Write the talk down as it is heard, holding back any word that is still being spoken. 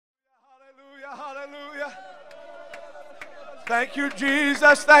Thank you,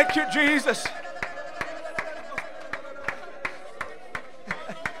 Jesus. Thank you, Jesus.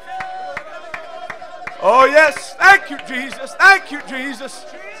 Oh, yes. Thank you, Jesus. Thank you, Jesus.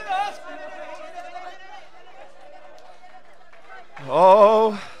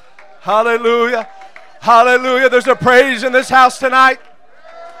 Oh, hallelujah. Hallelujah. There's a praise in this house tonight.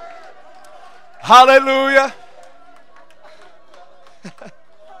 Hallelujah.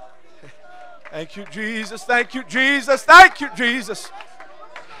 Thank you, Jesus. Thank you, Jesus. Thank you, Jesus.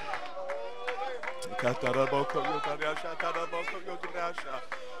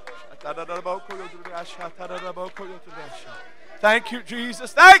 Thank you,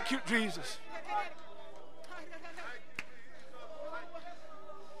 Jesus. Thank you, Jesus.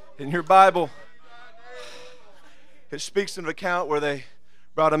 In your Bible, it speaks of an account where they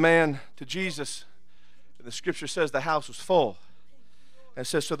brought a man to Jesus, and the scripture says the house was full. And it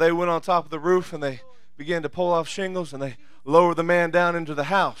says, so they went on top of the roof and they began to pull off shingles and they lowered the man down into the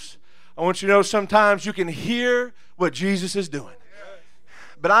house. I want you to know sometimes you can hear what Jesus is doing.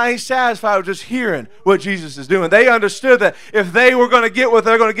 But I ain't satisfied with just hearing what Jesus is doing. They understood that if they were going to get what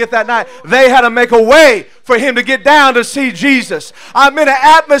they're going to get that night, they had to make a way for him to get down to see Jesus. I'm in an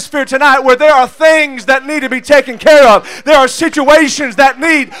atmosphere tonight where there are things that need to be taken care of. There are situations that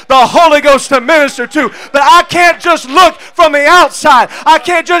need the Holy Ghost to minister to. But I can't just look from the outside. I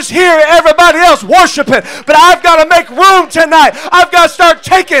can't just hear everybody else worshiping. But I've got to make room tonight. I've got to start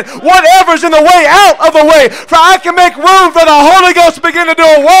taking whatever's in the way out of the way, for I can make room for the Holy Ghost to begin to do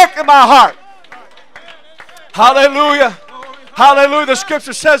a work in my heart. Hallelujah. Hallelujah. The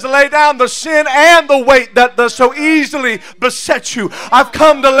scripture says to lay down the sin and the weight that does so easily beset you. I've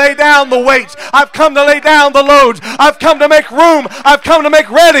come to lay down the weights. I've come to lay down the loads. I've come to make room. I've come to make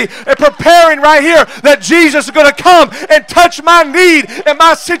ready and preparing right here that Jesus is going to come and touch my need and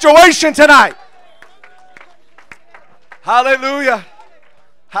my situation tonight. Hallelujah.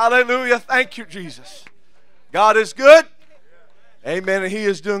 Hallelujah. Thank you, Jesus. God is good. Amen. And He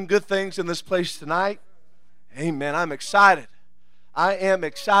is doing good things in this place tonight. Amen. I'm excited. I am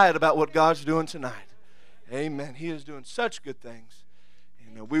excited about what God's doing tonight. Amen. He is doing such good things.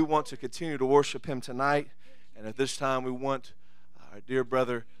 And we want to continue to worship Him tonight. And at this time, we want our dear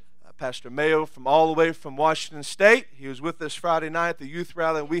brother, Pastor Mayo, from all the way from Washington State. He was with us Friday night at the youth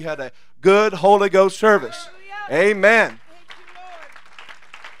rally, and we had a good Holy Ghost service. Amen.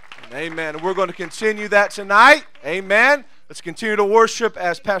 Amen. And we're going to continue that tonight. Amen. Let's continue to worship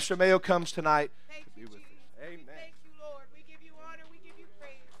as Pastor Mayo comes tonight to be with us. Amen. Thank you, Lord. We give you honor. We give you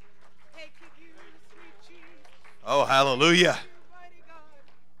praise. Thank you, sweet Jesus. Oh, hallelujah.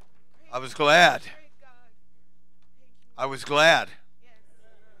 I was glad. I was glad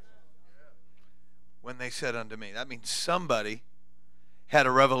when they said unto me. That means somebody had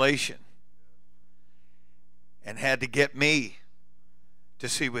a revelation and had to get me to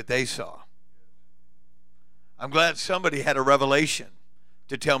see what they saw. I'm glad somebody had a revelation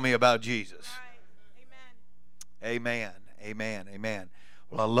to tell me about Jesus. Amen. Amen. Amen.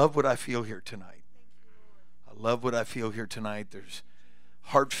 Well, I love what I feel here tonight. I love what I feel here tonight. There's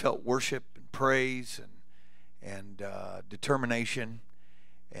heartfelt worship and praise and determination.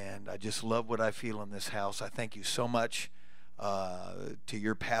 And I just love what I feel in this house. I thank you so much to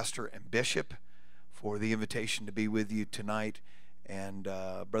your pastor and bishop for the invitation to be with you tonight. And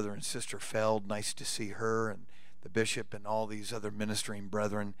Brother and Sister Feld, nice to see her, and the bishop and all these other ministering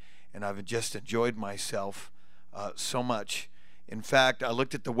brethren. And I've just enjoyed myself so much. In fact, I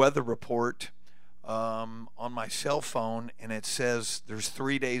looked at the weather report on my cell phone, and it says there's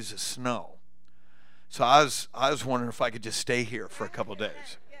 3 days of snow. So I was wondering if I could just stay here for a couple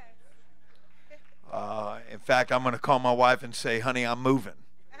days. In fact, I'm going to call my wife and say, honey, I'm moving.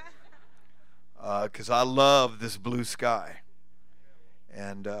 Because I love this blue sky.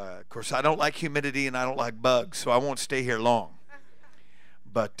 And, of course, I don't like humidity and I don't like bugs, so I won't stay here long.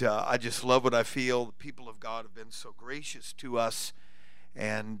 But I just love what I feel. The people of God have been so gracious to us,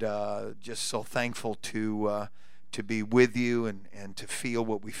 and just so thankful to be with you and to feel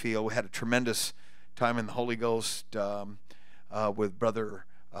what we feel. We had a tremendous time in the Holy Ghost with Brother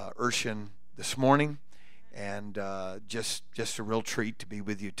Urshan this morning, and just a real treat to be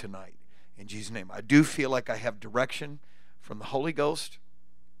with you tonight. In Jesus' name. I do feel like I have direction from the Holy Ghost.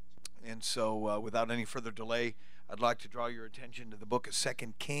 And so without any further delay, I'd like to draw your attention to the book of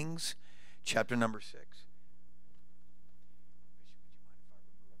 2 Kings, chapter number 6.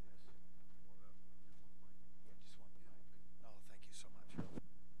 No, thank you so much.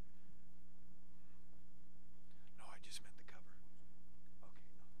 No, I just meant the cover. Okay, no,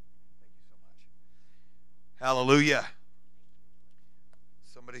 thank you so much. Hallelujah.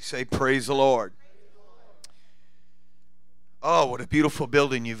 Somebody say, praise the Lord. Oh, what a beautiful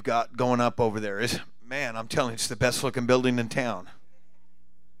building you've got going up over there. Man, I'm telling you, it's the best looking building in town.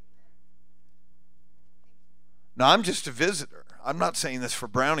 Now, I'm just a visitor. I'm not saying this for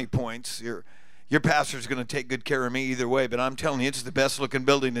brownie points. Your pastor's going to take good care of me either way, but I'm telling you, it's the best looking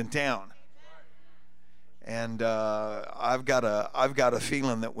building in town. And I've got a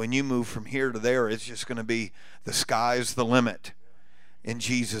feeling that when you move from here to there, it's just going to be the sky's the limit in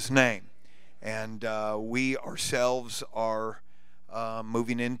Jesus' name. And we ourselves are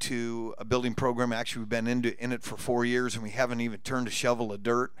moving into a building program. Actually, we've been in it for 4 years, and we haven't even turned a shovel of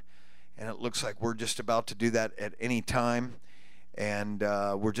dirt. And it looks like we're just about to do that at any time. And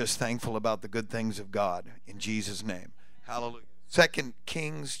we're just thankful about the good things of God in Jesus' name. Hallelujah. 2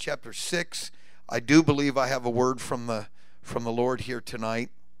 Kings chapter 6. I do believe I have a word from the Lord here tonight.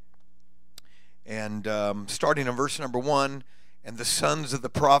 And starting in verse number 1, and the sons of the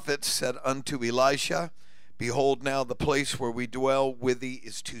prophets said unto Elisha, behold, now the place where we dwell with thee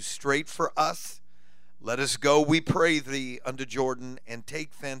is too strait for us. Let us go, we pray thee, unto Jordan, and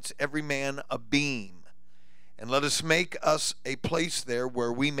take thence every man a beam, and let us make us a place there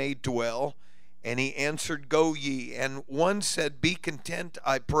where we may dwell. And he answered, go ye. And one said, be content,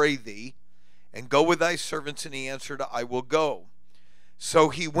 I pray thee, and go with thy servants. And he answered, I will go. So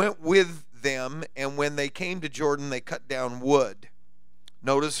he went with them, and when they came to Jordan, they cut down wood.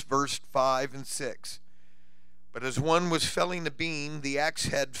 Notice verse 5 and 6. But as one was felling a beam, the axe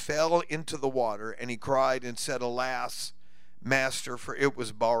head fell into the water, and he cried and said, alas, master, for it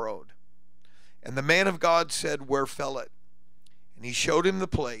was borrowed. And the man of God said, where fell it? And he showed him the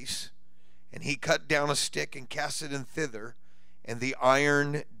place, and he cut down a stick and cast it in thither, and the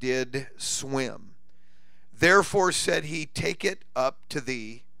iron did swim. Therefore said he, take it up to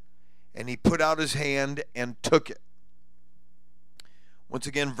thee. And he put out his hand and took it. Once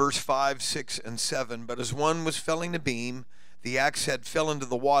again, verse 5, 6, and 7. But as one was felling a beam, the axe head fell into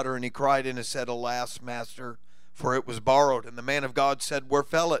the water, and he cried and said, alas, master, for it was borrowed. And the man of God said, where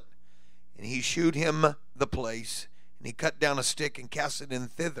fell it? And he shewed him the place, and he cut down a stick and cast it in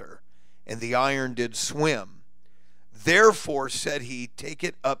thither, and the iron did swim. Therefore said he, take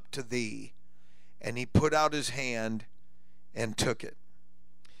it up to thee. And he put out his hand and took it.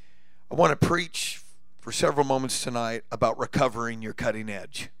 I want to preach for several moments tonight about recovering your cutting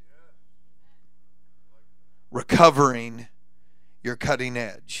edge. Recovering your cutting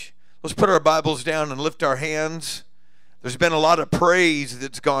edge. Let's put our Bibles down and lift our hands. There's been a lot of praise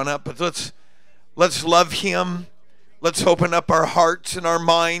that's gone up, but let's love him. Let's open up our hearts and our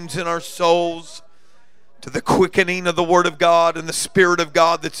minds and our souls to the quickening of the Word of God and the Spirit of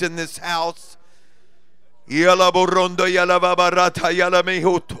God that's in this house. In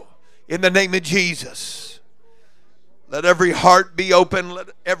the name of Jesus, let every heart be open, let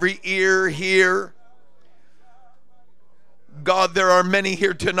every ear hear. God, there are many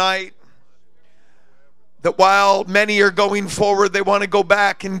here tonight that while many are going forward, they want to go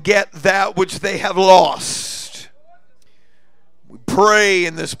back and get that which they have lost. We pray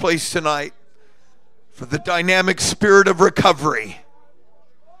in this place tonight for the dynamic spirit of recovery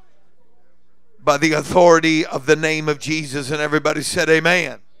by the authority of the name of Jesus. And everybody said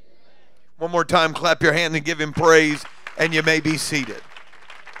amen. One more time, clap your hand and give him praise, and you may be seated.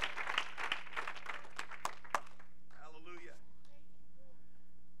 Hallelujah.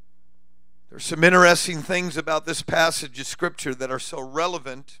 There's some interesting things about this passage of Scripture that are so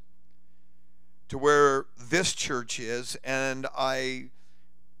relevant to where this church is, and I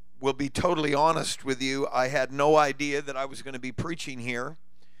will be totally honest with you. I had no idea that I was going to be preaching here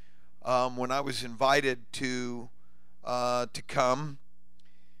when I was invited to come.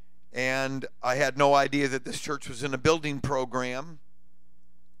 And I had no idea that this church was in a building program.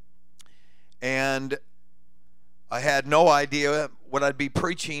 And I had no idea what I'd be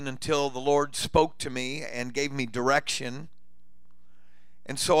preaching until the Lord spoke to me and gave me direction.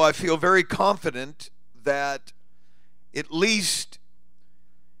 And so I feel very confident that at least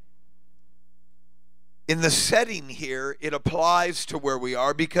in the setting here, it applies to where we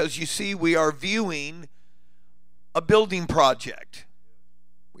are, because you see, we are viewing a building project.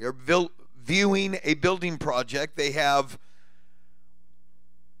 We are viewing a building project. They have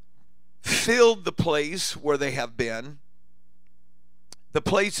filled the place where they have been. The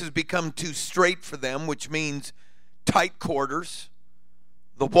place has become too strait for them, which means tight quarters.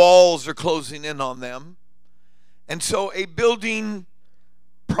 The walls are closing in on them. And so a building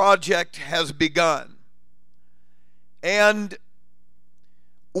project has begun. And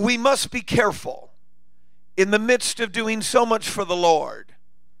we must be careful in the midst of doing so much for the Lord.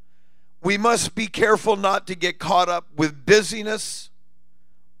 We must be careful not to get caught up with busyness,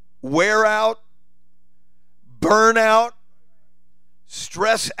 wear out, burn out,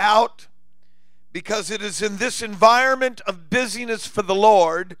 stress out, because it is in this environment of busyness for the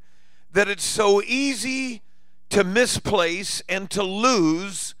Lord that it's so easy to misplace and to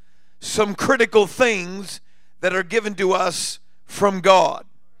lose some critical things that are given to us from God.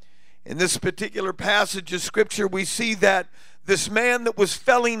 In this particular passage of Scripture, we see that this man that was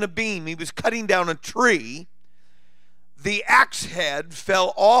felling a beam, he was cutting down a tree, the axe head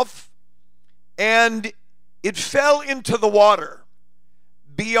fell off and it fell into the water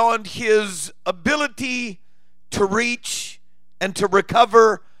beyond his ability to reach and to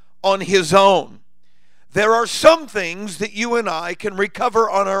recover on his own. There are some things that you and I can recover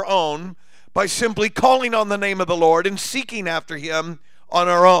on our own by simply calling on the name of the Lord and seeking after Him on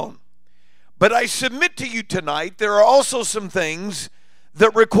our own. But I submit to you tonight, there are also some things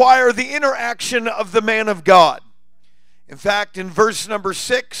that require the interaction of the man of God. In fact, in verse number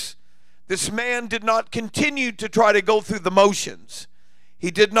 6, this man did not continue to try to go through the motions. He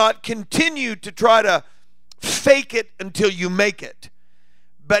did not continue to try to fake it until you make it.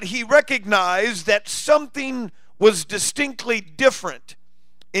 But he recognized that something was distinctly different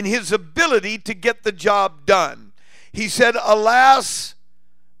in his ability to get the job done. He said, "Alas,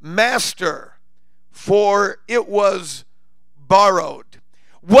 master, for it was borrowed."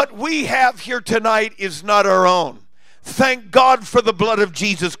 What we have here tonight is not our own. Thank God for the blood of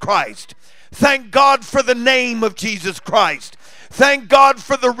Jesus Christ. Thank God for the name of Jesus Christ. Thank God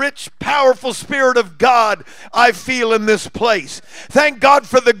for the rich, powerful Spirit of God I feel in this place. Thank God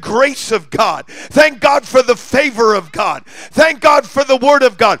for the grace of God. Thank God for the favor of God. Thank God for the Word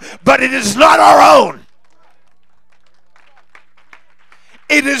of God. But it is not our own.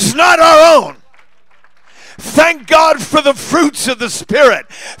 It is not our own. Thank God for the fruits of the Spirit.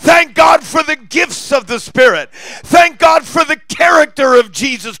 Thank God for the gifts of the Spirit. Thank God for the character of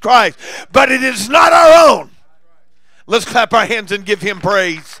Jesus Christ. But it is not our own. Let's clap our hands and give Him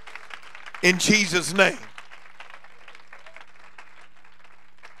praise in Jesus' name.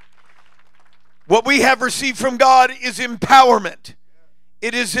 What we have received from God is empowerment.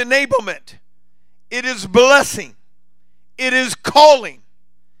 It is enablement. It is blessing. It is calling.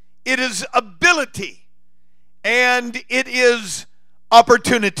 It is ability. And it is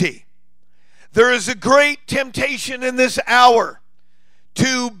opportunity. There is a great temptation in this hour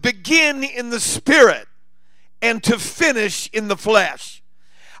to begin in the Spirit and to finish in the flesh.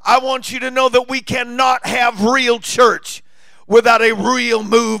 I want you to know that we cannot have real church without a real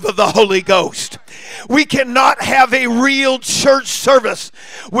move of the Holy Ghost. We cannot have a real church service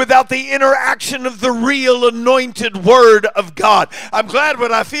without the interaction of the real anointed Word of God. I'm glad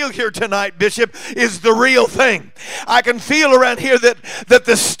what I feel here tonight, Bishop, is the real thing. I can feel around here that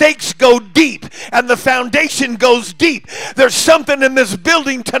the stakes go deep and the foundation goes deep. There's something in this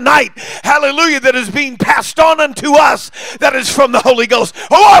building tonight, hallelujah, that is being passed on unto us that is from the Holy Ghost.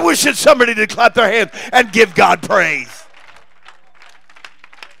 Oh, I wish that somebody to clap their hands and give God praise.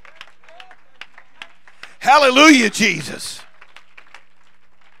 Hallelujah, Jesus.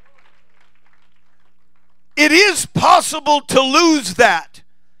 It is possible to lose that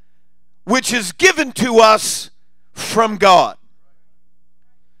which is given to us from God.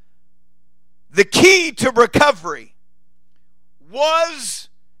 The key to recovery was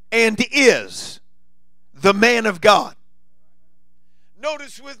and is the man of God.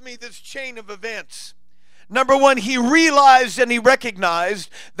 Notice with me this chain of events. Number one, he realized and he recognized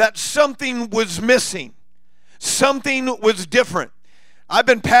that something was missing. Something was different. I've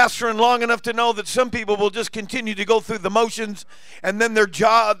been pastoring long enough to know that some people will just continue to go through the motions, and then their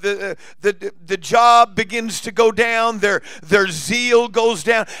job, the job begins to go down, their zeal goes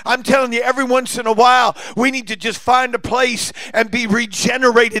down. I'm telling you, every once in a while, we need to just find a place and be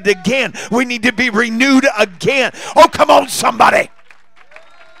regenerated again. We need to be renewed again. Oh, come on, somebody.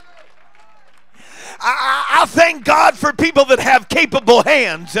 I thank God for people that have capable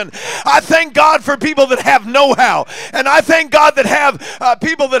hands, and I thank God for people that have know-how, and I thank God that have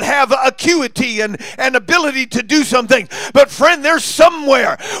people that have acuity and ability to do something. But friend, there's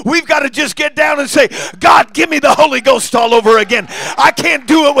somewhere we've got to just get down and say, God, give me the Holy Ghost all over again. I can't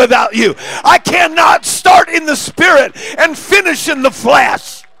do it without you. I cannot start in the Spirit and finish in the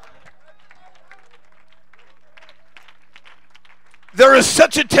flesh. There is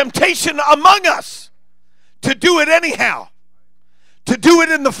such a temptation among us to do it anyhow, to do it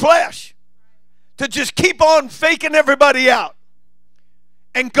in the flesh, to just keep on faking everybody out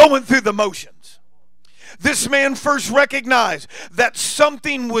and going through the motions. This man first recognized that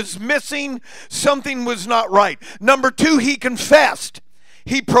something was missing, something was not right. Number two, he confessed,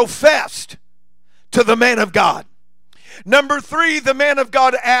 he professed to the man of God. Number three, the man of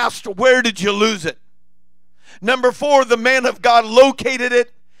God asked, where did you lose it? Number 4, the man of God located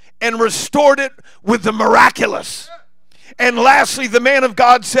it and restored it with the miraculous. And lastly, the man of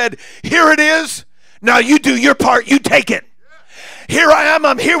God said, here it is. Now you do your part. You take it. Here I am.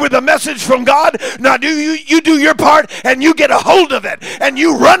 I'm here with a message from God. Now you do your part, and you get a hold of it, and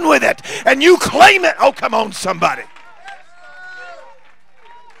you run with it, and you claim it. Oh, come on, somebody.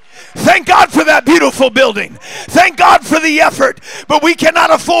 Thank God for that beautiful building. Thank God for the effort. But we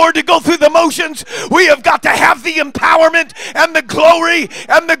cannot afford to go through the motions. We have got to have the empowerment and the glory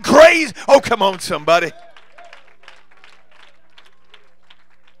and the grace. Oh, come on, somebody.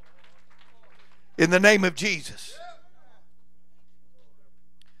 In the name of Jesus.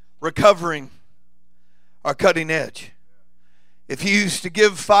 Recovering our cutting edge. If you used to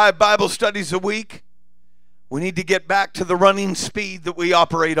give 5 Bible studies a week, we need to get back to the running speed that we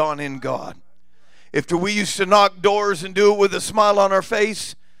operate on in God. If we used to knock doors and do it with a smile on our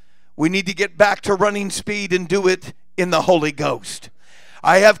face, we need to get back to running speed and do it in the Holy Ghost.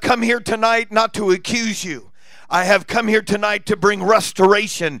 I have come here tonight not to accuse you. I have come here tonight to bring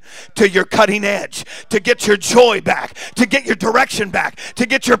restoration to your cutting edge, to get your joy back, to get your direction back, to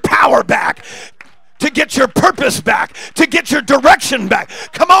get your power back, to get your purpose back, to get your direction back.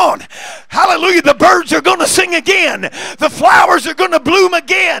 Come on. Hallelujah. The birds are going to sing again. The flowers are going to bloom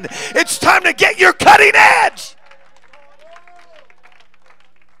again. It's time to get your cutting edge.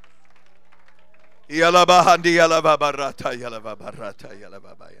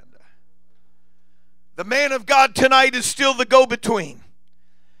 The man of God tonight is still the go-between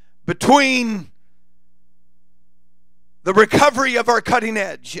between the recovery of our cutting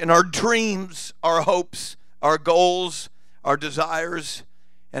edge and our dreams, our hopes, our goals, our desires,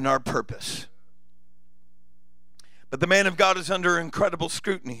 and our purpose. But the man of God is under incredible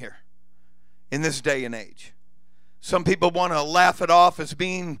scrutiny here in this day and age. Some people want to laugh it off as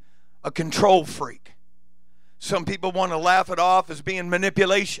being a control freak. Some people want to laugh it off as being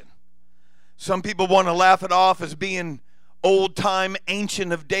manipulation. Some people want to laugh it off as being old-time,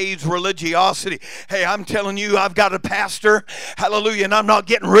 ancient of days religiosity. Hey, I'm telling you, I've got a pastor, hallelujah, and I'm not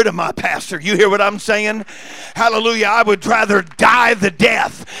getting rid of my pastor. You hear what I'm saying? Hallelujah, I would rather die the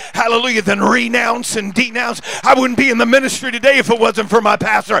death, hallelujah, than renounce and denounce. I wouldn't be in the ministry today if it wasn't for my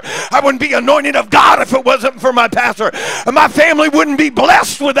pastor. I wouldn't be anointed of God if it wasn't for my pastor. And my family wouldn't be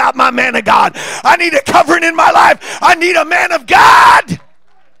blessed without my man of God. I need a covering in my life. I need a man of God.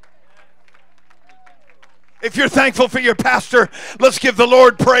 If you're thankful for your pastor, let's give the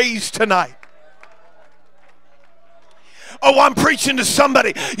Lord praise tonight. Oh, I'm preaching to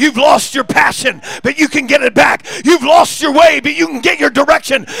somebody. You've lost your passion, but you can get it back. You've lost your way, but you can get your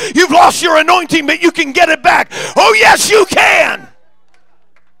direction. You've lost your anointing, but you can get it back. Oh, yes, you can.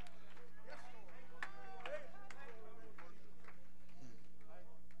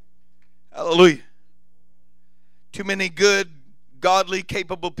 Hallelujah. Too many good, godly,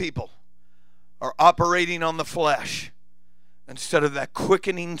 capable people are operating on the flesh instead of that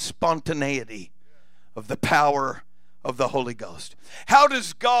quickening spontaneity of the power of the Holy Ghost. How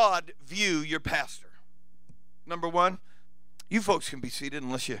does God view your pastor? Number 1, you folks can be seated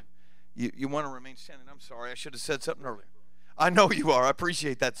unless you want to remain standing. I'm sorry, I should have said something earlier. I know you are. I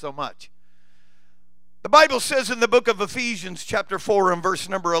appreciate that so much. The Bible says in the book of Ephesians chapter 4 and verse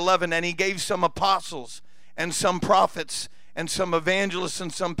number 11, and he gave some apostles and some prophets and some evangelists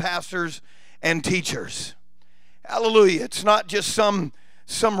and some pastors and teachers. Hallelujah. It's not just some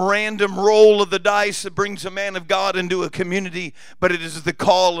random roll of the dice that brings a man of God into a community, but it is the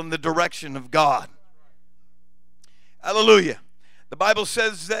call and the direction of God. Hallelujah. The Bible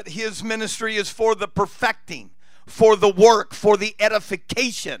says that his ministry is for the perfecting, for the work, for the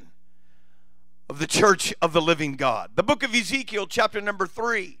edification of the church of the living God. The book of Ezekiel chapter number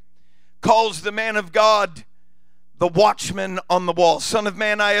 3 calls the man of God the watchman on the wall. Son of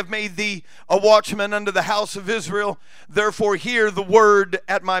man, I have made thee a watchman unto the house of Israel. Therefore hear the word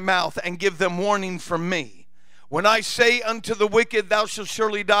at my mouth, and give them warning from me. When I say unto the wicked, thou shalt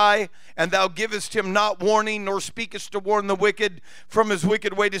surely die, and thou givest him not warning, nor speakest to warn the wicked from his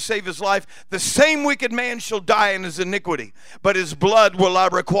wicked way to save his life, the same wicked man shall die in his iniquity, but his blood will I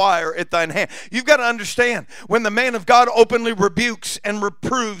require at thine hand. You've got to understand, when the man of God openly rebukes and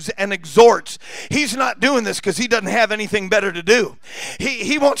reproves and exhorts, he's not doing this because he doesn't have anything better to do.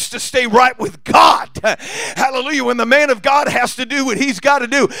 He wants to stay right with God. Hallelujah. When the man of God has to do what he's got to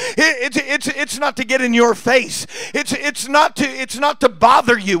do, it's not to get in your face. It's not to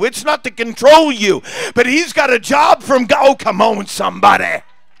bother you. It's not to control you. But he's got a job from God. Oh, come on, somebody.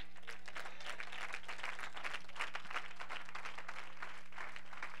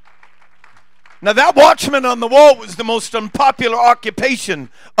 Now, that watchman on the wall was the most unpopular occupation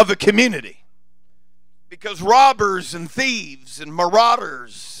of a community. Because robbers and thieves and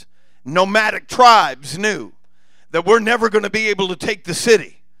marauders, nomadic tribes knew that we're never going to be able to take the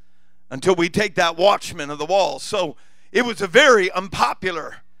city until we take that watchman of the wall. So it was a very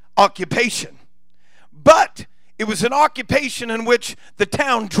unpopular occupation. But it was an occupation in which the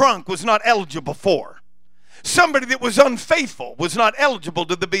town drunk was not eligible for. Somebody that was unfaithful was not eligible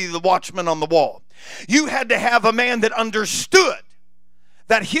to be the watchman on the wall. You had to have a man that understood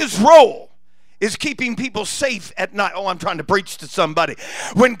that his role is keeping people safe at night. Oh, I'm trying to preach to somebody.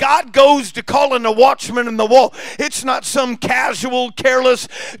 When God goes to call in a watchman in the wall, it's not some casual, careless,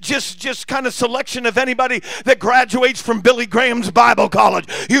 just kind of selection of anybody that graduates from Billy Graham's Bible College.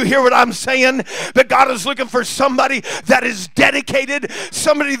 You hear what I'm saying? But God is looking for somebody that is dedicated,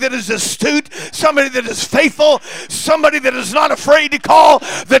 somebody that is astute, somebody that is faithful, somebody that is not afraid to call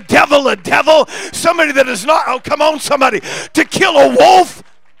the devil a devil, somebody that is not, oh, come on, somebody, to kill a wolf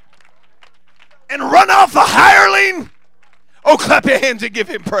and run off a hireling. Oh, clap your hands and give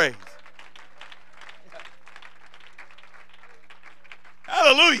him praise.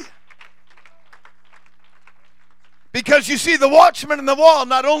 Hallelujah. Because you see, the watchman in the wall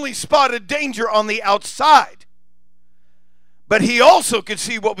not only spotted danger on the outside, but he also could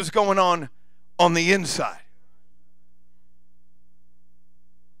see what was going on the inside.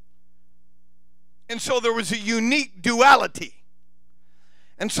 And so there was a unique duality.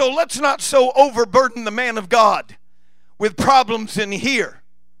 And so let's not so overburden the man of God with problems in here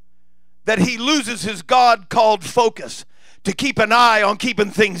that he loses his God-called focus to keep an eye on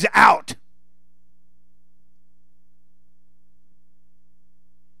keeping things out.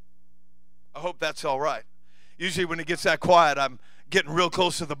 I hope that's all right. Usually when it gets that quiet, I'm getting real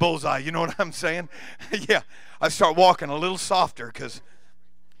close to the bullseye. You know what I'm saying? Yeah, I start walking a little softer because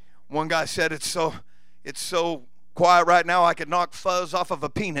one guy said it's so quiet right now, I could knock fuzz off of a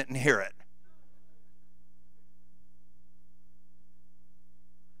peanut and hear it.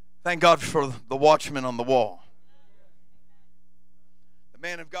 Thank God for the watchman on the wall. The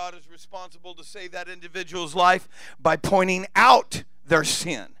man of God is responsible to save that individual's life by pointing out their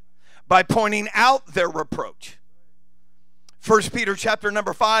sin, by pointing out their reproach. 1 Peter chapter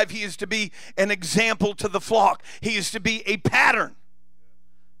number 5, he is to be an example to the flock. He is to be a pattern.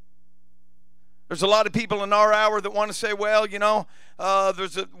 There's a lot of people in our hour that want to say, well, you know,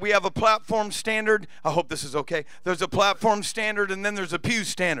 we have a platform standard. I hope this is okay. There's a platform standard and then there's a pew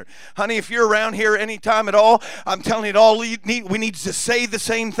standard. Honey, if you're around here anytime at all, I'm telling you, we need to say the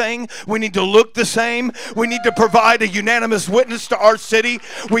same thing. We need to look the same. We need to provide a unanimous witness to our city.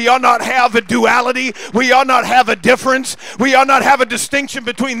 We ought not have a duality. We ought not have a difference. We ought not have a distinction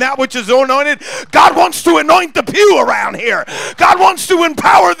between that which is anointed. God wants to anoint the pew around here. God wants to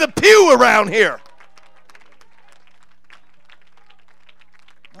empower the pew around here.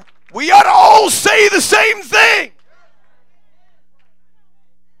 We ought to all say the same thing.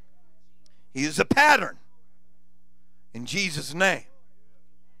 He is a pattern. In Jesus' name.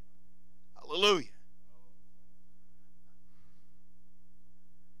 Hallelujah.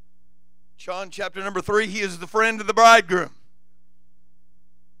 John chapter number 3, he is the friend of the bridegroom.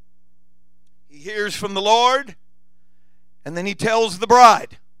 He hears from the Lord, and then he tells the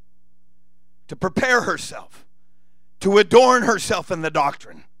bride to prepare herself, to adorn herself in the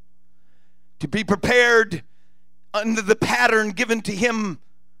doctrine, to be prepared under the pattern given to him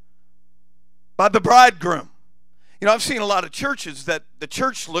by the bridegroom. You know, I've seen a lot of churches that the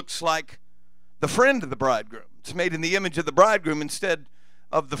church looks like the friend of the bridegroom. It's made in the image of the bridegroom instead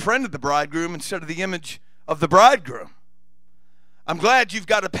of the friend of the bridegroom, instead of the image of the bridegroom. I'm glad you've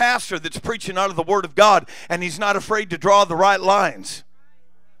got a pastor that's preaching out of the Word of God and he's not afraid to draw the right lines.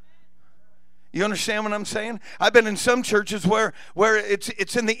 You understand what I'm saying? I've been in some churches where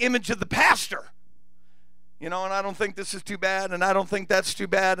it's in the image of the pastor. You know, and I don't think this is too bad, and I don't think that's too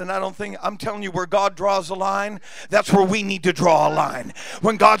bad, and I'm telling you, where God draws a line, that's where we need to draw a line.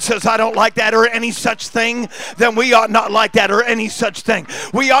 When God says, I don't like that or any such thing, then we ought not like that or any such thing.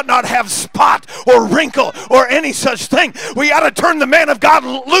 We ought not have spot or wrinkle or any such thing. We ought to turn the man of God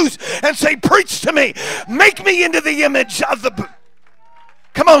loose and say, preach to me. Make me into the image of the...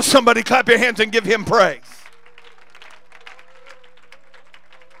 Come on, somebody, clap your hands and give him praise.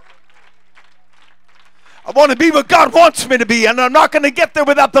 I want to be what God wants me to be, and I'm not going to get there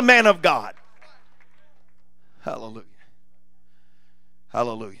without the man of God. Hallelujah.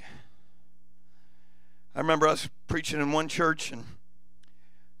 Hallelujah. I remember us preaching in one church, and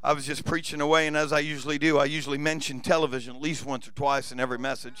I was just preaching away, and as I usually do, I usually mention television at least once or twice in every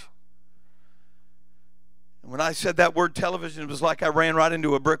message. And when I said that word television, it was like I ran right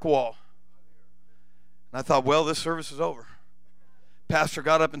into a brick wall. And I thought, well, this service is over. pastor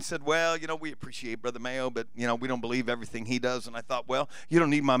got up and said, well, we appreciate Brother Mayo, but, we don't believe everything he does. And I thought, well, you don't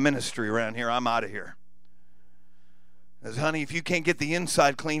need my ministry around here. I'm out of here. Because, honey, if you can't get the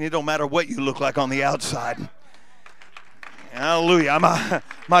inside clean, it don't matter what you look like on the outside. Hallelujah.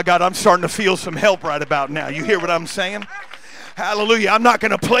 My God, I'm starting to feel some help right about now. You hear what I'm saying? Hallelujah. I'm not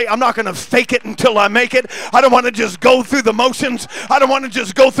going to fake it until I make it. I don't want to just go through the motions. I don't want to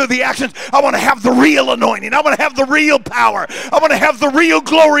just go through the actions. I want to have the real anointing. I want to have the real power. I want to have the real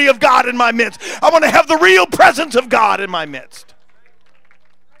glory of God in my midst. I want to have the real presence of God in my midst.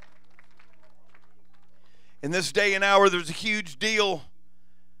 In this day and hour, there's a huge deal.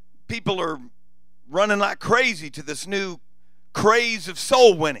 People are running like crazy to this new craze of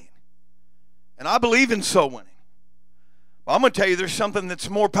soul winning. And I believe in soul winning. But I'm going to tell you there's something that's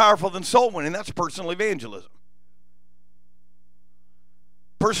more powerful than soul winning. That's personal evangelism.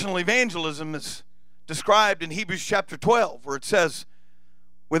 Personal evangelism is described in Hebrews chapter 12, where it says,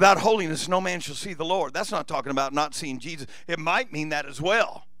 without holiness no man shall see the Lord. That's not talking about not seeing Jesus. It might mean that as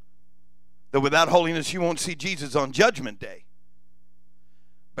well. That without holiness you won't see Jesus on Judgment Day.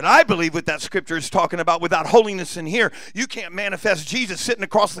 But I believe what that scripture is talking about, without holiness in here, you can't manifest Jesus sitting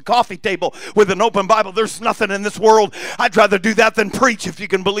across the coffee table with an open Bible. There's nothing in this world. I'd rather do that than preach, if you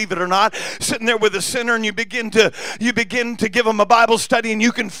can believe it or not. Sitting there with a sinner, and you begin to give them a Bible study, and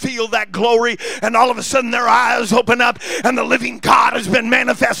you can feel that glory, and all of a sudden their eyes open up, and the living God has been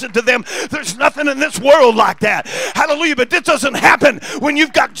manifested to them. There's nothing in this world like that. Hallelujah. But this doesn't happen when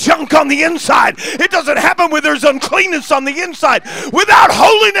you've got junk on the inside. It doesn't happen when there's uncleanness on the inside. Without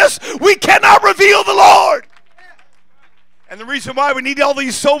holiness, we cannot reveal the Lord. And the reason why we need all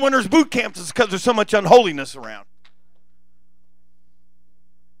these soul winners boot camps is because there's so much unholiness around.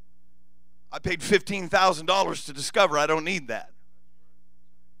 I paid $15,000 to discover I don't need that.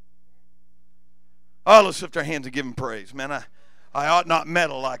 Oh, let's lift our hands and give him praise. Man, I ought not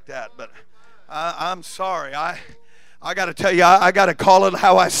meddle like that, but I'm sorry. I got to tell you, I got to call it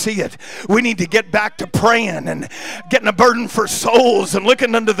how I see it. We need to get back to praying and getting a burden for souls and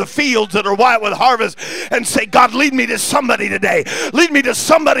looking under the fields that are white with harvest and say, God, lead me to somebody today. Lead me to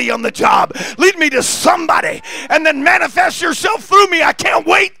somebody on the job. Lead me to somebody. And then manifest yourself through me. I can't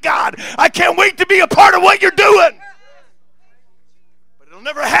wait, God. I can't wait to be a part of what you're doing. But it'll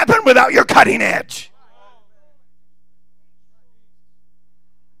never happen without your cutting edge.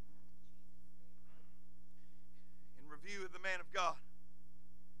 God.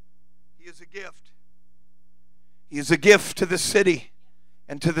 He is a gift. He is a gift to this city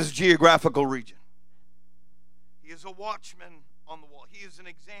and to this geographical region. He is a watchman on the wall. He is an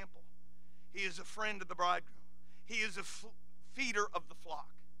example. He is a friend of the bridegroom. He is a feeder of the flock.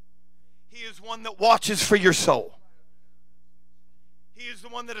 He is one that watches for your soul. He is the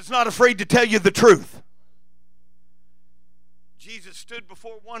one that is not afraid to tell you the truth. Jesus stood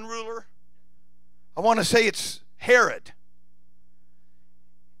before one ruler. I want to say it's Herod.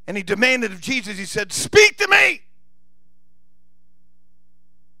 And he demanded of Jesus, he said, speak to me.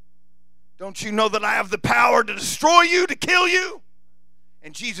 Don't you know that I have the power to destroy you, to kill you?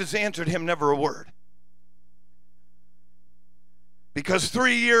 And Jesus answered him never a word. Because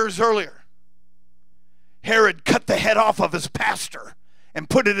 3 years earlier, Herod cut the head off of his pastor and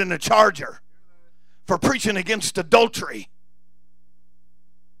put it in a charger for preaching against adultery.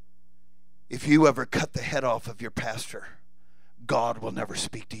 If you ever cut the head off of your pastor, God will never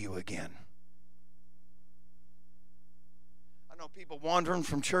speak to you again. I know people wandering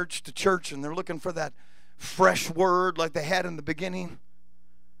from church to church and they're looking for that fresh word like they had in the beginning.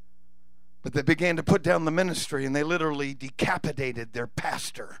 But they began to put down the ministry and they literally decapitated their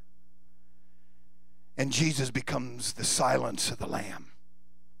pastor. And Jesus becomes the silence of the Lamb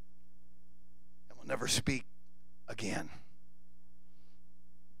and will never speak again.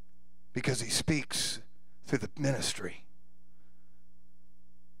 Because he speaks through the ministry.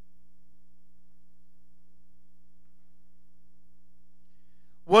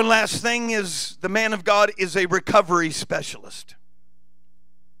 One last thing is the man of God is a recovery specialist.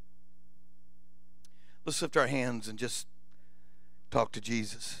 Let's lift our hands and just talk to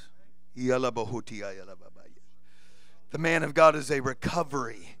Jesus. The man of God is a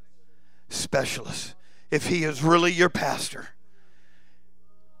recovery specialist. If he is really your pastor,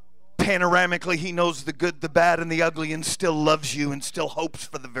 panoramically he knows the good, the bad, and the ugly and still loves you and still hopes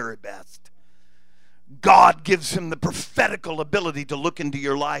for the very best. God gives him the prophetical ability to look into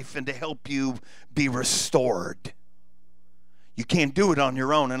your life and to help you be restored. You can't do it on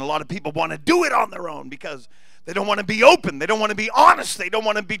your own. And a lot of people want to do it on their own because they don't want to be open. They don't want to be honest. They don't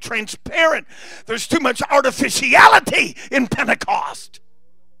want to be transparent. There's too much artificiality in Pentecost.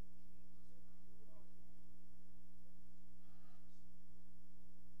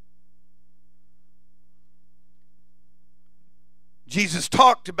 Jesus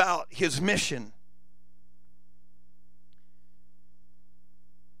talked about his mission.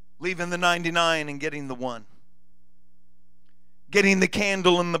 Leaving the 99 and getting the one. Getting the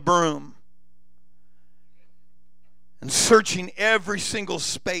candle and the broom. And searching every single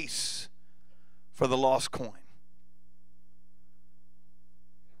space for the lost coin.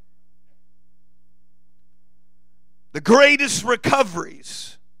 The greatest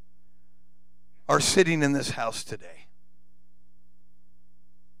recoveries are sitting in this house today.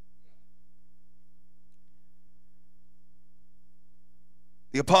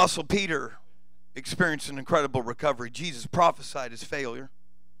 The Apostle Peter experienced an incredible recovery. Jesus prophesied his failure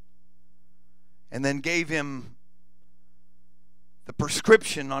and then gave him the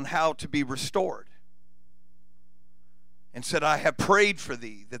prescription on how to be restored and said, I have prayed for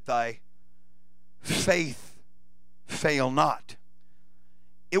thee that thy faith fail not.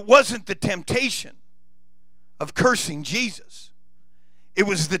 It wasn't the temptation of cursing Jesus. It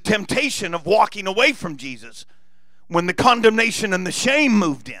was the temptation of walking away from Jesus when the condemnation and the shame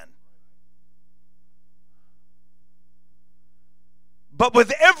moved in. But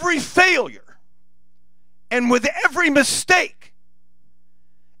with every failure and with every mistake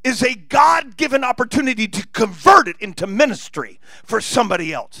is a God-given opportunity to convert it into ministry for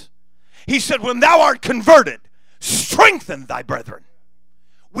somebody else. He said, when thou art converted, strengthen thy brethren.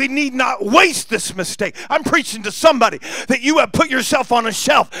 We need not waste this mistake. I'm preaching to somebody that you have put yourself on a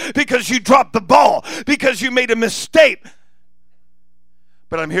shelf because you dropped the ball, because you made a mistake.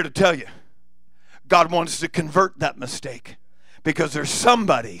 But I'm here to tell you, God wants to convert that mistake because there's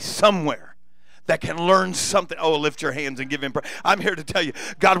somebody somewhere that can learn something. Oh, lift your hands and give him praise. I'm here to tell you,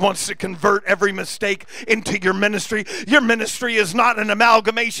 God wants to convert every mistake into your ministry. Your ministry is not an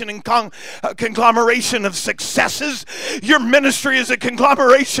amalgamation and conglomeration of successes. Your ministry is a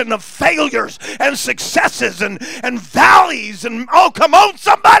conglomeration of failures and successes and valleys. And oh, come on,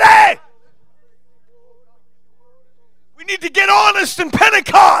 somebody! We need to get honest in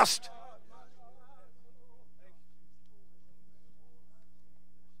Pentecost.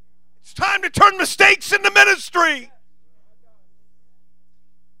 It's time to turn mistakes into ministry.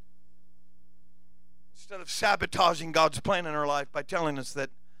 Instead of sabotaging God's plan in our life by telling us that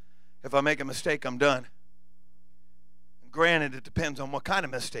if I make a mistake, I'm done. And granted, it depends on what kind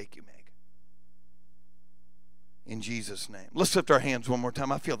of mistake you make. In Jesus' name. Let's lift our hands one more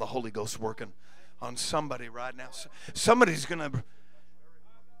time. I feel the Holy Ghost working on somebody right now. Somebody's going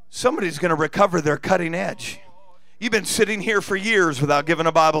to recover their cutting edge. You've been sitting here for years without giving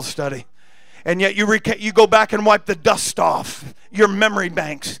a Bible study. And yet you go back and wipe the dust off your memory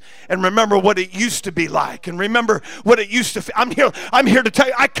banks and remember what it used to be like and remember what it used to feel. I'm here to tell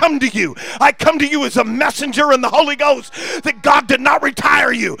you, I come to you as a messenger in the Holy Ghost that God did not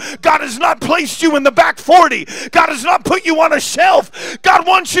retire you. God has not placed you in the back 40. God has not put you on a shelf. God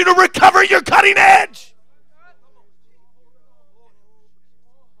wants you to recover your cutting edge.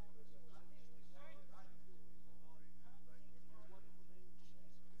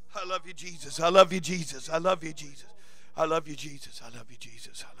 I love you, Jesus. I love you, Jesus. I love you, Jesus. I love you, Jesus. I love you,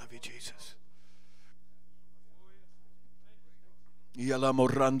 Jesus. I love you, Jesus.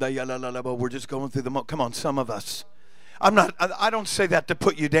 We're just going through the come on, some of us. I don't say that to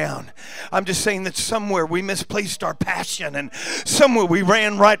put you down. I'm just saying that somewhere we misplaced our passion and somewhere we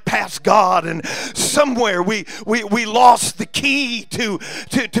ran right past God and somewhere we lost the key to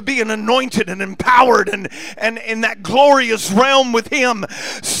being anointed and empowered and in that glorious realm with Him.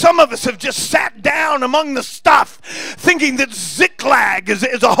 Some of us have just sat down among the stuff thinking that Ziklag is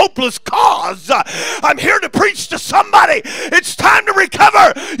a hopeless cause. I'm here to preach to somebody. It's time to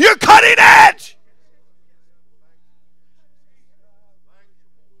recover your cutting edge.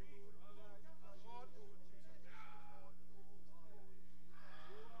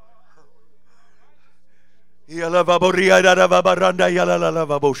 Yala baboria da babaranda yala la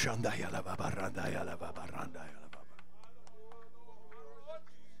baboshanda yala babaranda yala babaranda yala baba.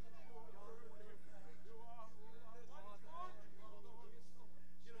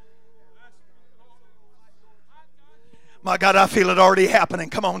 My God, I feel it already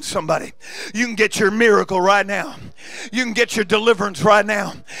happening. Come on, somebody. You can get your miracle right now. You can get your deliverance right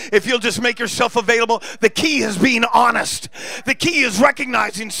now. If you'll just make yourself available. The key is being honest. The key is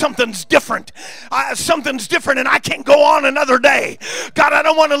recognizing something's different. Something's different and I can't go on another day. God, I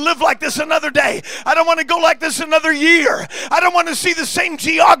don't want to live like this another day. I don't want to go like this another year. I don't want to see the same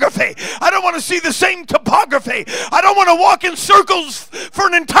geography. I don't want to see the same topography. I don't want to walk in circles for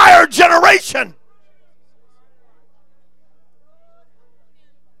an entire generation.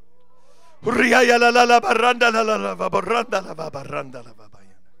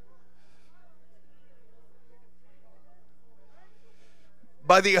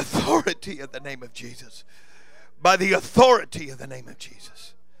 By the authority of the name of Jesus. By the authority of the name of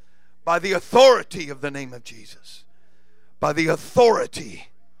Jesus. By the authority of the name of Jesus. By the authority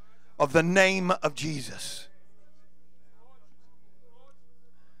of the name of Jesus.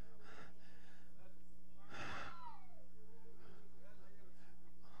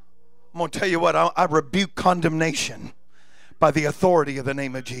 I'm going to tell you what, I rebuke condemnation by the authority of the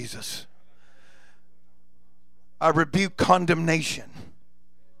name of Jesus. I rebuke condemnation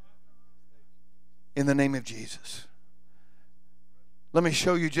in the name of Jesus. Let me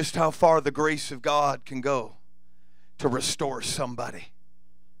show you just how far the grace of God can go to restore somebody.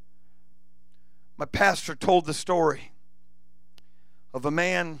 My pastor told the story of a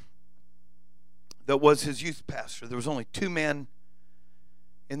man that was his youth pastor. There was only two men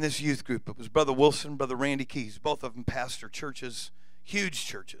in this youth group. It was Brother Wilson, Brother Randy Keys. Both of them pastor churches, huge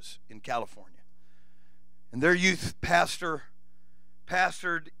churches in California. And their youth pastor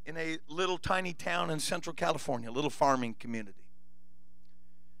pastored in a little tiny town in Central California, a little farming community.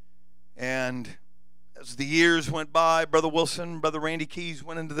 And as the years went by, Brother Wilson, Brother Randy Keys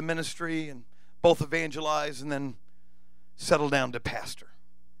went into the ministry and both evangelized and then settled down to pastor.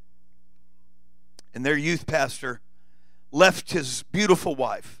 And their youth pastor left his beautiful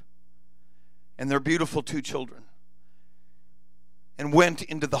wife and their beautiful two children and went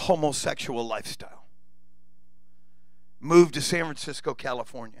into the homosexual lifestyle. Moved to San Francisco,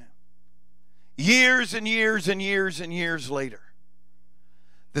 California. Years and years and years and years later,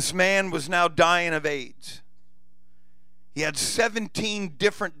 this man was now dying of AIDS. He had 17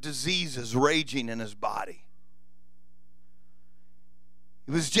 different diseases raging in his body.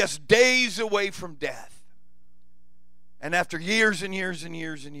 He was just days away from death. And after years and years and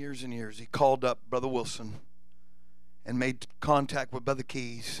years and years and years, he called up Brother Wilson and made contact with Brother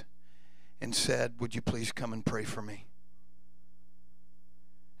Keys and said, "Would you please come and pray for me?"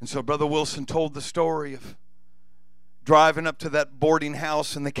 And so Brother Wilson told the story of driving up to that boarding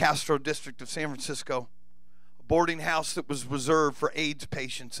house in the Castro district of San Francisco, a boarding house that was reserved for AIDS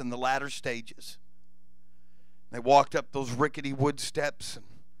patients in the latter stages. They walked up those rickety wood steps and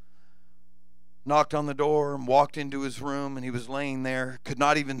knocked on the door and walked into his room, and he was laying there, could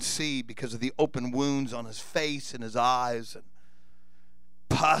not even see because of the open wounds on his face and his eyes and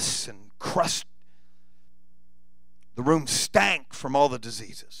pus and crust. The room stank from all the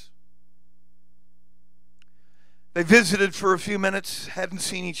diseases. They visited for a few minutes, hadn't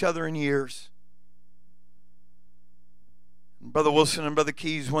seen each other in years. And Brother Wilson and Brother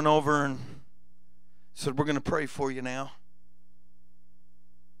Keys went over and said, "We're going to pray for you now."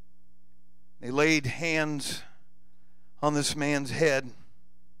 They laid hands on this man's head,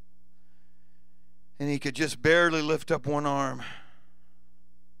 and he could just barely lift up one arm.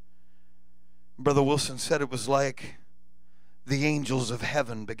 Brother Wilson said it was like the angels of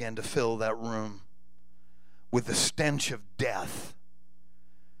heaven began to fill that room with the stench of death.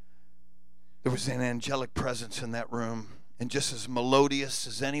 There was an angelic presence in that room, and just as melodious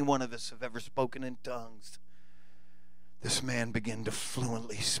as any one of us have ever spoken in tongues, this man began to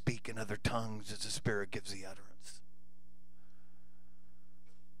fluently speak in other tongues as the Spirit gives the utterance.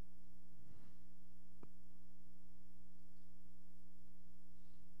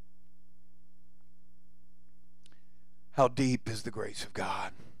 How deep is the grace of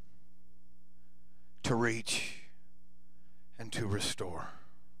God to reach and to restore?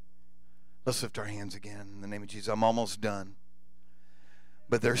 Let's lift our hands again in the name of Jesus. I'm almost done.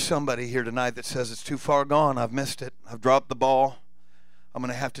 But there's somebody here tonight that says it's too far gone. I've missed it. I've dropped the ball. I'm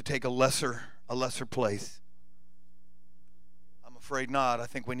going to have to take a lesser place. I'm afraid not. I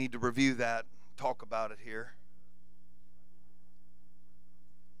think we need to review that, talk about it here.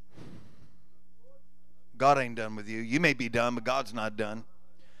 God ain't done with you. You may be done, but God's not done.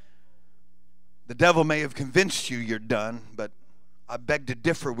 The devil may have convinced you you're done, but I beg to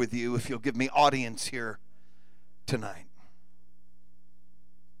differ with you if you'll give me audience here tonight.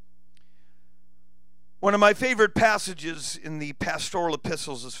 One of my favorite passages in the pastoral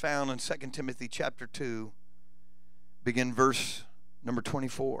epistles is found in 2 Timothy chapter 2, begin verse number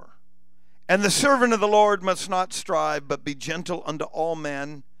 24. "And the servant of the Lord must not strive, but be gentle unto all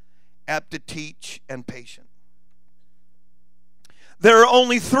men, apt to teach and patient." There are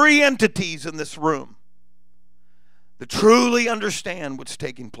only three entities in this room that truly understand what's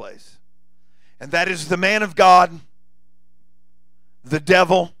taking place. And that is the man of God, the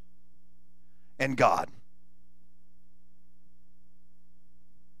devil, and God.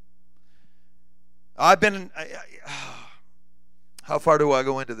 How far do I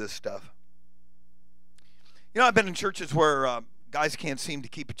go into this stuff? You know, I've been in churches where guys can't seem to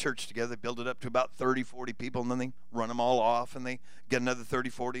keep a church together. They build it up to about 30, 40 people, and then they run them all off, and they get another 30,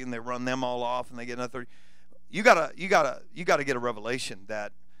 40, and they run them all off, and they get another 30. You gotta get a revelation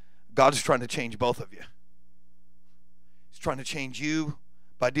that God's trying to change both of you. He's trying to change you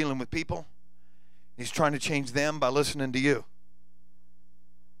by dealing with people. He's trying to change them by listening to you.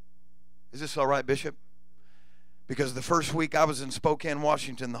 Is this all right, Bishop? Because the first week I was in Spokane,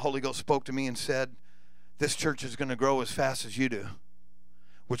 Washington, the Holy Ghost spoke to me and said, this church is going to grow as fast as you do,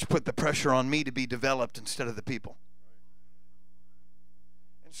 which put the pressure on me to be developed instead of the people.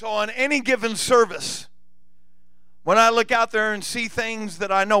 And so on any given service, when I look out there and see things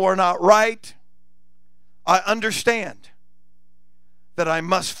that I know are not right, I understand that I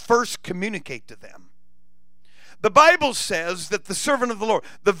must first communicate to them. The Bible says that the servant of the Lord,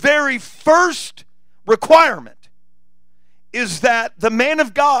 the very first requirement is that the man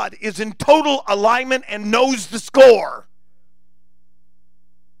of God is in total alignment and knows the score.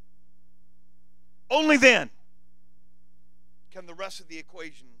 Only then can the rest of the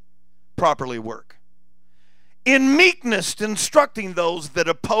equation properly work. In meekness instructing those that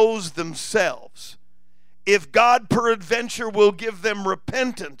oppose themselves, if God peradventure will give them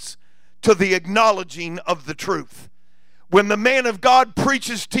repentance to the acknowledging of the truth. When the man of God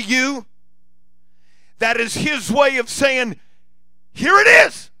preaches to you, that is his way of saying, here it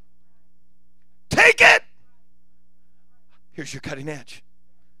is. Take it. Here's your cutting edge.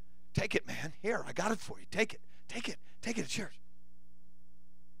 Take it, man. Here, I got it for you. Take it. Take it. Take it. It's yours.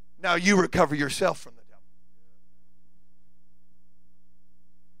 Now you recover yourself from the devil.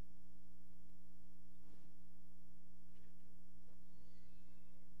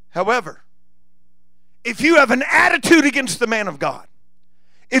 However, if you have an attitude against the man of God,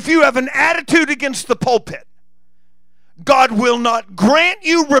 if you have an attitude against the pulpit, God will not grant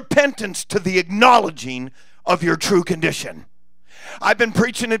you repentance to the acknowledging of your true condition. I've been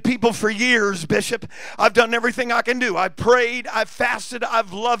preaching at people for years, Bishop. I've done everything I can do. I've prayed, I've fasted,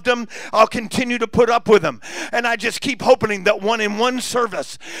 I've loved them. I'll continue to put up with them. And I just keep hoping that in one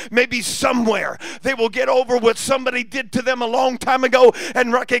service, maybe somewhere, they will get over what somebody did to them a long time ago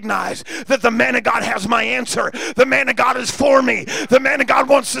and recognize that the man of God has my answer. The man of God is for me. The man of God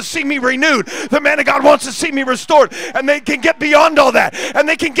wants to see me renewed. The man of God wants to see me restored. And they can get beyond all that. And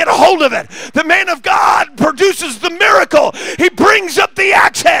they can get a hold of it. The man of God produces the miracle. He brings up the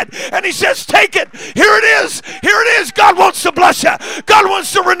axe head and he says, take it. Here it is. Here it is. God wants to bless you. God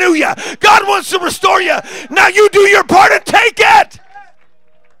wants to renew you. God wants to restore you. Now you do your part and take it.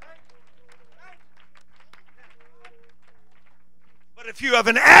 But if you have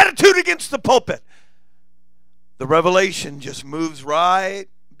an attitude against the pulpit, the revelation just moves right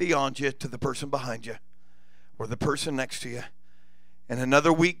beyond you to the person behind you or the person next to you. And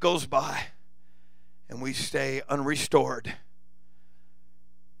another week goes by and we stay unrestored.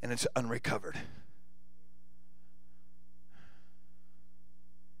 And it's unrecovered.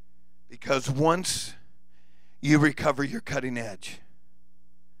 Because once you recover your cutting edge,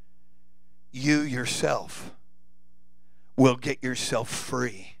 you yourself will get yourself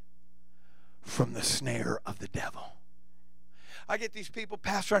free from the snare of the devil. I get these people,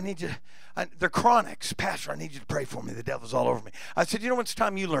 Pastor, I need you, they're chronics. Pastor, I need you to pray for me. The devil's all over me. I said, you know what? It's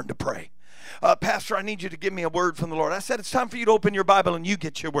time you learn to pray. Pastor, I need you to give me a word from the Lord. I said, it's time for you to open your Bible and you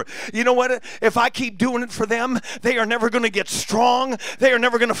get your word. You know what? If I keep doing it for them, they are never going to get strong. They are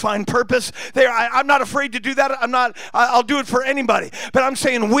never going to find purpose. I'm not afraid to do that. I'll do it for anybody. But I'm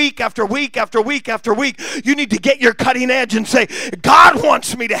saying week after week after week after week, you need to get your cutting edge and say, God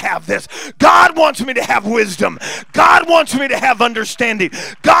wants me to have this. God wants me to have wisdom. God wants me to have understanding.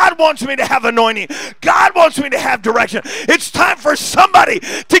 God wants me to have anointing. God wants me to have direction. It's time for somebody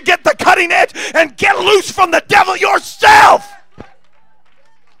to get the cutting edge and get loose from the devil yourself.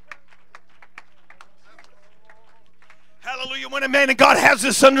 Hallelujah. When a man of God has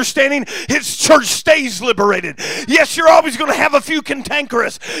this understanding, his church stays liberated. Yes, you're always going to have a few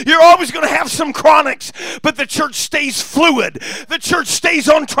cantankerous. You're always going to have some chronics, but the church stays fluid. The church stays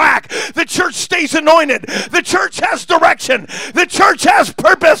on track. The church stays anointed. The church has direction. The church has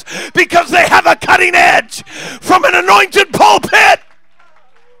purpose because they have a cutting edge from an anointed pulpit.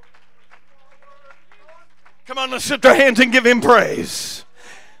 Come on, let's lift our hands and give him praise.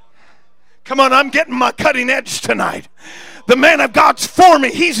 Come on, I'm getting my cutting edge tonight. The man of God's for me.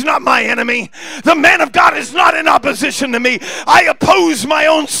 He's not my enemy. The man of God is not in opposition to me. I oppose my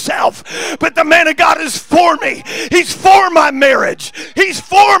own self. But the man of God is for me. He's for my marriage. He's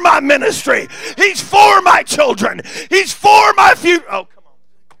for my ministry. He's for my children. He's for my future. Oh, come on.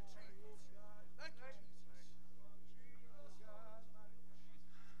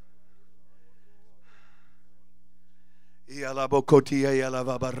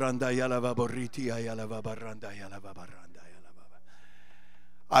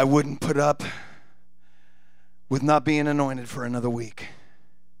 I wouldn't put up with not being anointed for another week.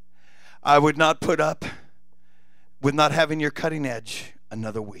 I would not put up with not having your cutting edge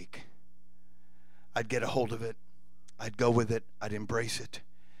another week. I'd get a hold of it. I'd go with it. I'd embrace it.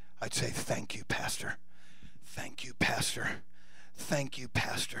 I'd say, thank you, Pastor. Thank you, Pastor. Thank you,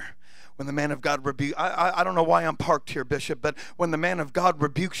 Pastor. When the man of God rebukes, I don't know why I'm parked here, Bishop, but when the man of God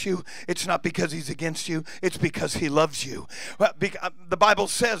rebukes you, it's not because he's against you, it's because he loves you. The Bible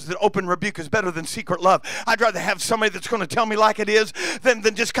says that open rebuke is better than secret love. I'd rather have somebody that's going to tell me like it is than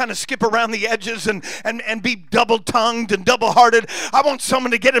just kind of skip around the edges and be double-tongued and double-hearted. I want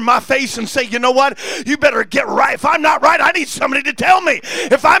someone to get in my face and say, you know what? You better get right. If I'm not right, I need somebody to tell me.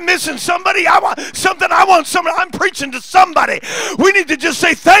 If I'm missing somebody, I want somebody. I'm preaching to somebody. We need to just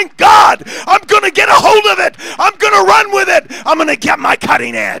say, thank God. I'm going to get a hold of it. I'm going to run with it. I'm going to get my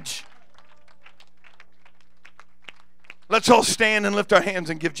cutting edge. Let's all stand and lift our hands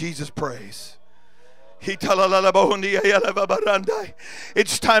and give Jesus praise. It's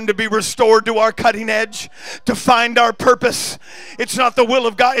time to be restored to our cutting edge, to find our purpose. It's not the will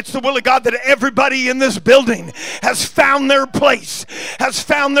of God. It's the will of God that everybody in this building has found their place, has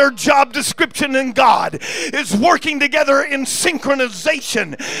found their job description in God, is working together in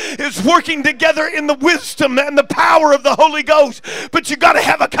synchronization, is working together in the wisdom and the power of the Holy Ghost. But you got to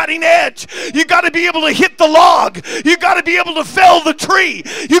have a cutting edge. You got to be able to hit the log. You got to be able to fell the tree.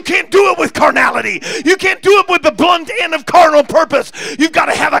 You can't do it with carnality. You can't do it with the blunt end of carnal purpose. You've got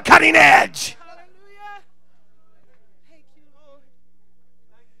to have a cutting edge. Hallelujah. Thank you, Lord.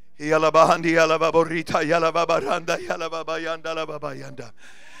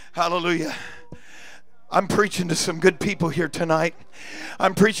 Hallelujah. I'm preaching to some good people here tonight.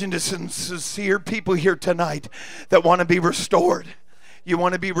 I'm preaching to some sincere people here tonight that want to be restored. You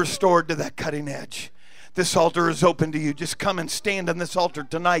want to be restored to that cutting edge. This altar is open to you. Just come and stand on this altar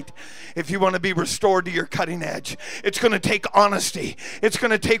tonight if you want to be restored to your cutting edge. It's going to take honesty. It's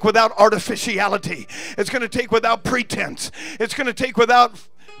going to take without artificiality. It's going to take without pretense. It's going to take without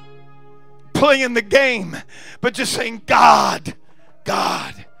playing the game, but just saying, God,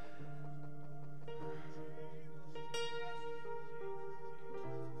 God.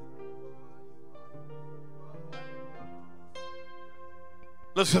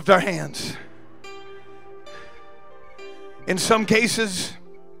 Let's lift our hands. In some cases,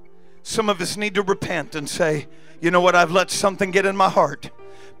 some of us need to repent and say, you know what, I've let something get in my heart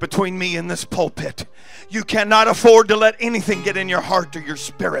between me and this pulpit. You cannot afford to let anything get in your heart or your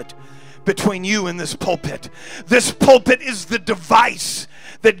spirit between you and this pulpit. This pulpit is the device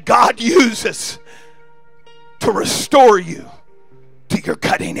that God uses to restore you to your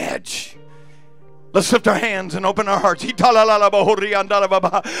cutting edge. Let's lift our hands and open our hearts. God,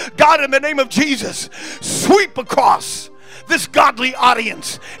 in the name of Jesus, sweep across this godly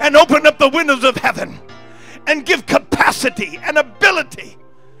audience and open up the windows of heaven and give capacity and ability,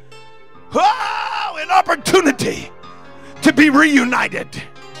 an opportunity to be reunited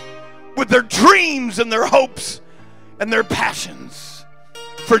with their dreams and their hopes and their passions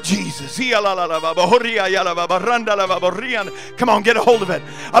for Jesus. Come on, get a hold of it.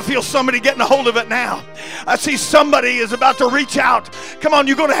 I feel somebody getting a hold of it now. I see somebody is about to reach out. Come on,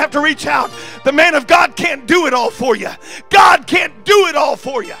 you're going to have to reach out. The man of God can't do it all for you. God can't do it all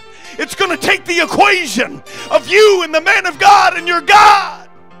for you. It's going to take the equation of you and the man of God and your God.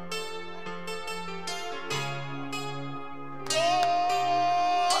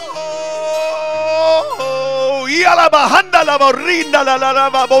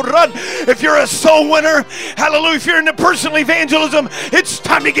 If you're a soul winner, hallelujah, if you're into personal evangelism, it's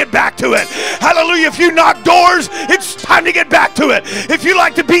time to get back to it. Hallelujah, if you knock doors, it's time to get back to it. If you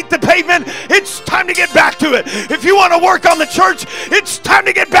like to beat the pavement, it's time to get back to it. If you want to work on the church, it's time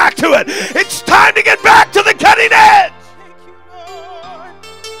to get back to it. It's time to get back to the cutting edge.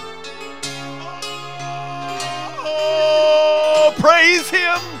 Oh, praise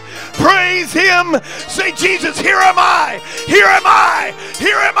Him. Praise Him. Say, Jesus, here am I. Here am I.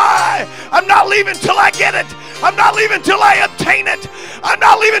 Here am I. I'm not leaving till I get it. I'm not leaving till I obtain it. I'm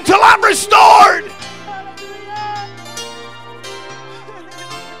not leaving till I'm restored.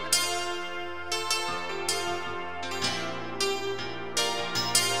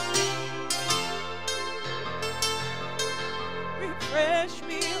 Refresh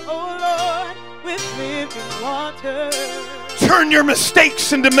me, oh Lord, with living water. Turn your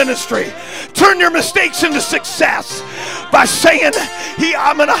mistakes into ministry. Turn your mistakes into success by saying,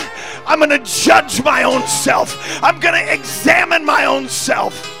 I'm gonna judge my own self. I'm gonna examine my own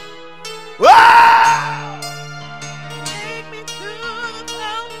self. Ah!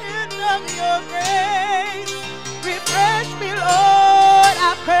 of your grace. Refresh me, Lord,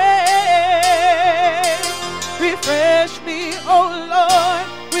 I pray. Refresh me, oh Lord,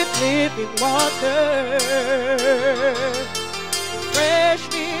 with living water. Refresh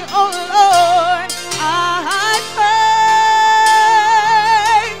me, oh Lord, I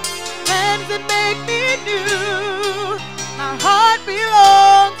pray. Cleanse and make me new. My heart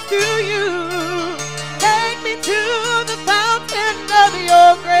belongs to you. Take me to the fountain of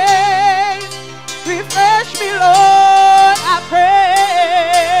your grace. Refresh me, Lord, I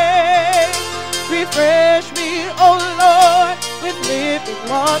pray. Refresh me, oh Lord, with living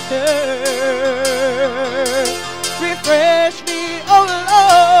water. Refresh me, oh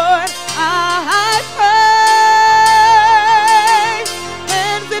Lord, I pray.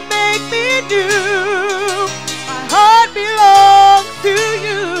 Cleanse and make me new. My heart belongs to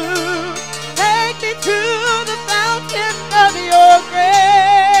you. Take me to the fountain of your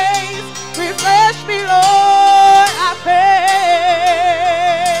grace. Refresh me, Lord.